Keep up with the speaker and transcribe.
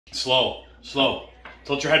Slow, slow.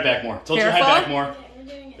 Tilt your head back more. Tilt your head back more.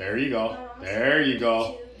 There you go. There you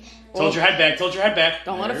go. Tilt your head back. Tilt your head back.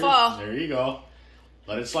 Don't let it fall. There you go.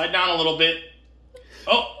 Let it slide down a little bit.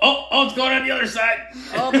 Oh, it's going on the other side.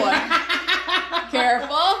 Oh, boy.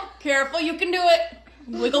 Careful. Careful. You can do it.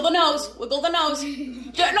 Wiggle the nose. Wiggle the nose.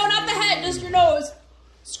 No, not the head. Just your nose.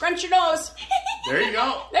 Scrunch your nose. There you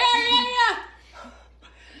go. There, yeah.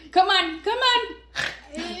 Come on. Come on.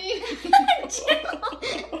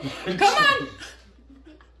 Come on.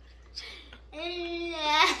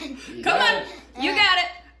 Come on. You got it.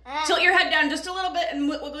 Tilt your head down just a little bit and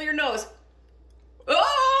wiggle your nose.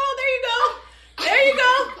 Oh, there you go. There you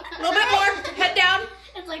go. A little bit more. Head down.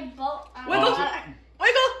 It's like both. Wiggle.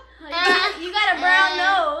 Wiggle. You got a brown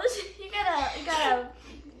nose. You got a.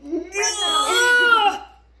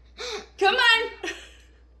 Come on.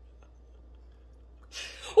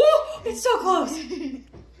 Woo, it's so close. You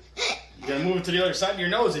gotta move it to the other side of your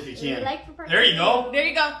nose if you can. Like There you go. There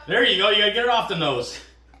you go. There you go. You gotta get it off the nose.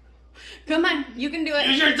 Come on, you can do it.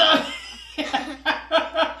 Use your tongue.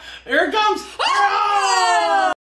 Here it comes.